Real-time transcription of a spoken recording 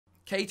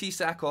Katee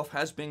Sackhoff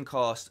has been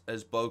cast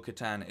as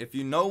Bo-Katan. If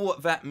you know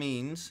what that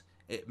means,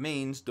 it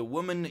means the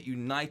woman that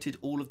united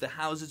all of the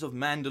houses of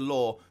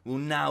Mandalore will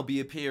now be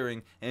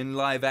appearing in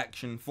live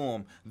action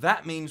form.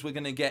 That means we're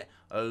going to get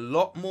a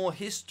lot more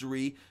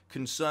history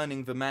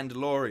concerning the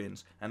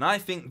Mandalorians. And I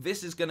think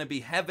this is going to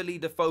be heavily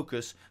the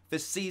focus for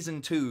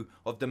season 2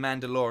 of The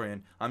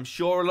Mandalorian. I'm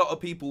sure a lot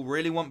of people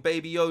really want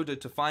Baby Yoda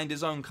to find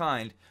his own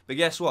kind. But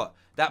guess what?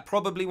 That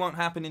probably won't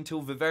happen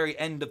until the very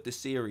end of the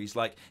series.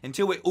 Like,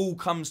 until it all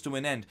comes to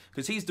an end.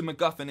 Because he's the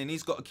MacGuffin and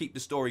he's got to keep the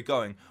story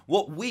going.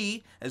 What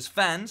we, as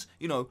fans,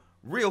 you know,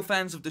 real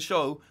fans of the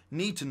show,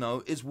 need to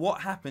know is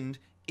what happened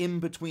in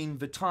between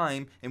the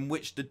time in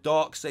which the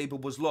Darksaber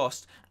was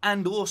lost,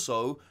 and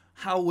also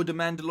how were the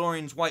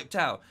Mandalorians wiped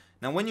out.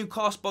 Now when you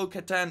cast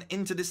Bo-Katan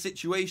into this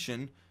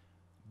situation,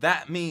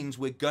 that means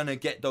we're gonna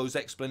get those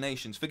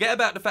explanations. Forget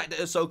about the fact that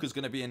Ahsoka's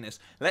gonna be in this.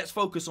 Let's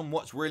focus on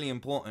what's really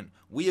important.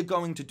 We are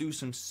going to do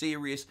some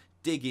serious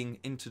digging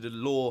into the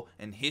lore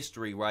and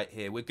history right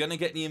here. We're gonna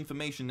get the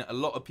information that a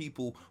lot of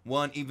people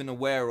weren't even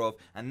aware of,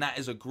 and that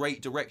is a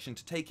great direction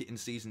to take it in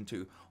season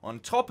 2. On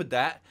top of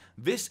that,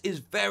 this is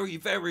very,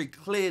 very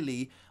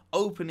clearly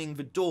opening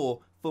the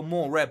door for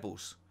more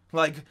Rebels.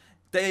 Like,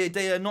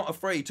 they are not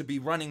afraid to be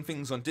running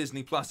things on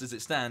Disney Plus as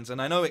it stands, and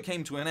I know it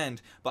came to an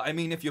end, but I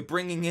mean, if you're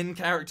bringing in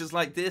characters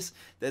like this,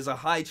 there's a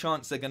high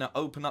chance they're going to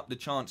open up the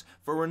chance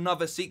for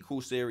another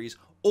sequel series,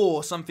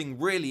 or something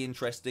really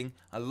interesting,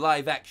 a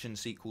live action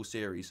sequel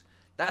series.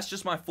 That's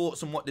just my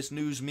thoughts on what this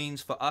news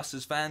means for us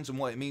as fans and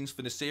what it means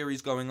for the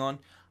series going on.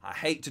 I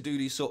hate to do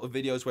these sort of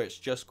videos where it's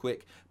just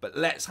quick, but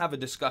let's have a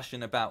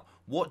discussion about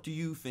what do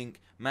you think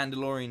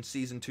Mandalorian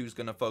Season 2 is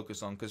going to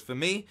focus on? Because for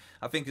me,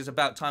 I think it's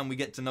about time we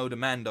get to know the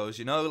Mandos,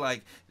 you know?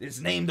 Like, it's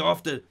named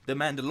after the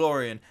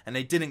Mandalorian, and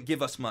they didn't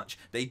give us much.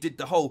 They did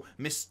the whole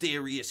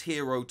mysterious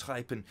hero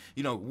type and,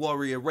 you know,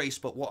 warrior race,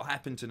 but what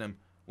happened to them?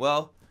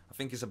 Well, I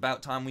think it's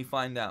about time we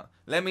find out.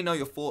 Let me know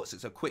your thoughts.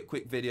 It's a quick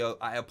video.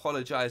 I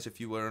apologize if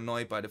you were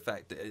annoyed by the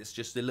fact that it's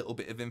just a little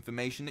bit of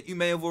information that you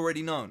may have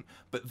already known.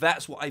 But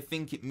that's what I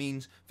think it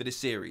means for the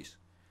series.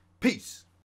 Peace.